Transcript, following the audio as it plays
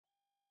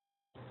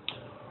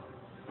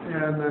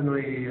and then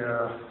we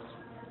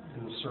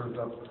served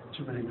up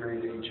too many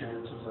grade A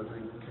chances. I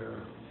think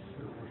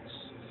it's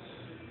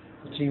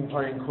the team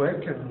playing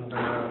quick, and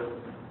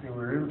we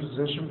were in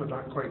position, but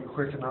not quite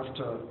quick enough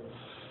to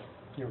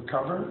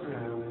cover.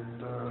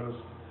 And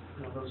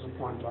there was a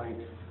point blank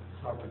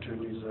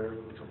opportunities there, a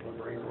couple of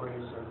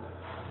breakaways that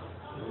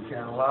we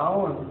can't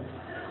allow, and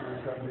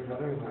we've got to be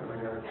better in that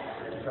regard.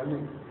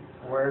 Defending,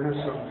 awareness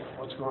of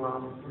what's going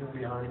on in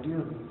behind you,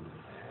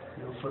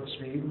 and foot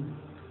speed. And,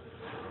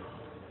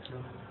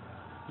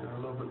 they're a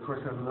little bit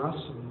quicker than us,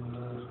 and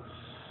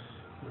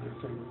I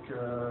think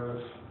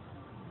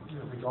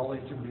the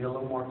goalie can be a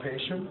little more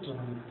patient.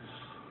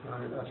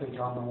 And I think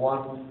on the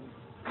one,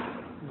 I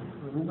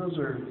mean those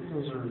are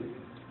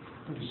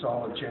pretty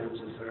solid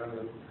chances there.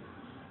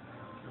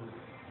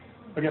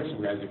 Against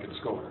some guys that can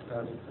score.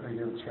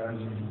 Against guys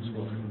that can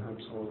score,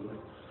 absolutely.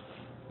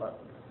 But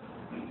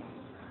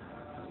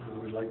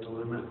we'd like to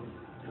limit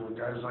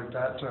guys like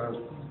that to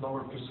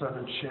lower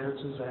percentage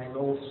chances,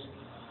 angles.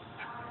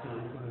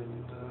 And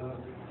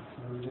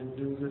we didn't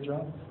do a good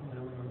job.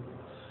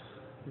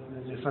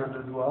 They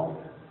defended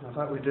well. I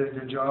thought we did a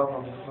good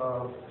job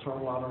of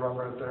throwing a lot of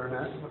rubber at their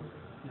net, but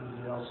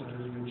they also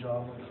did a good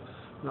job of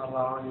not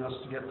allowing us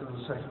to get to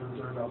the second and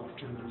third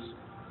opportunities.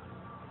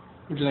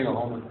 What do you think of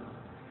Holman?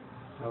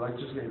 I liked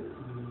his game.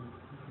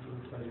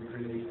 He played a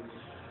really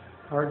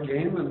hard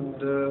game, and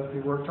he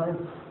worked hard.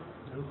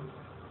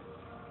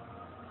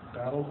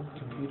 Battled,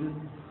 competed.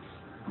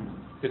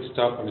 It's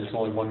tough. I mean, it's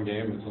only one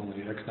game. It's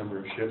only X number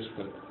of shifts.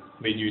 But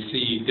I mean, you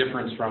see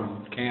difference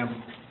from camp,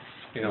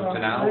 to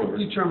now.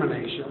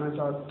 Determination. I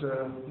thought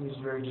he was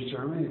very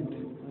determined.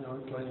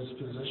 He played his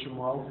position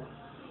well.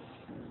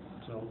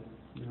 So,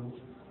 I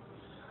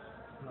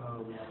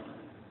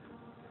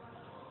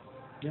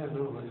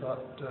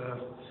thought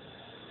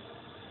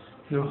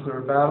there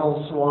were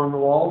battles along the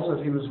walls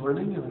that he was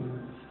winning,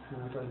 and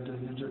I thought he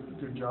did a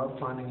good job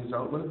finding his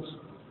outlets.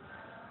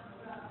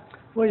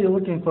 What are you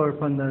looking for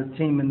from the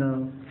team in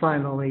the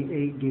final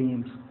 8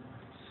 games?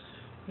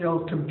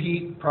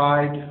 Compete,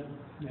 pride.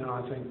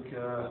 I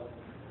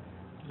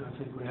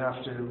think we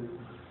have to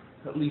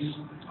at least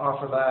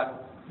offer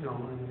that.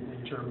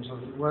 In terms of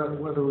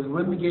whether we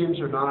win the games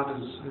or not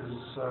is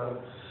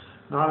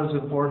not as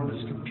important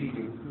as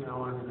competing.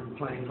 And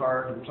playing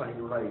hard and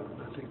playing right.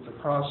 I think the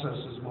process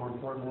is more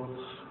important.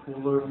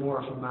 We'll learn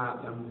more from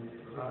that than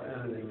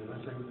anything. And I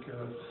think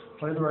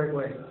play the right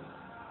way.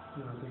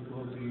 I think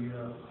we'll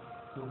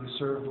be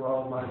served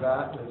well by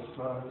that. If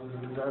we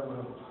can do that,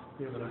 we'll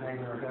be able to hang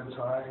our heads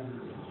high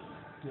and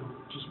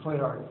just play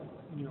hard.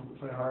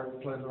 Play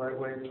hard, play the right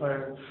way, play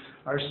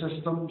our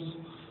systems.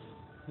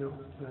 And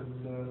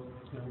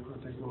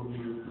I think we'll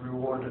be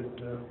rewarded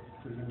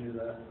if we can do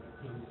that.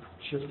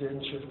 Shift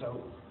in, shift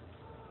out.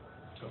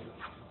 So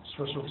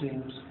special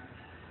teams.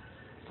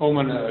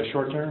 Holman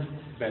short term,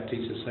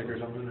 Baptiste sick or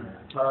something, or?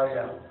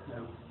 Yeah.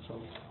 So.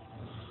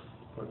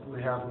 But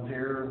we have them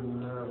here,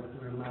 and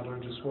we're going to have our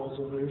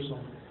disposal here, so.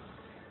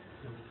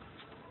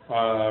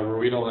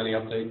 Ruedel, any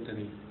update?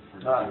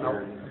 No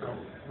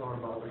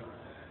about me.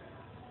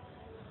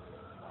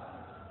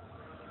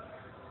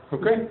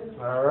 Okay.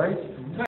 All right.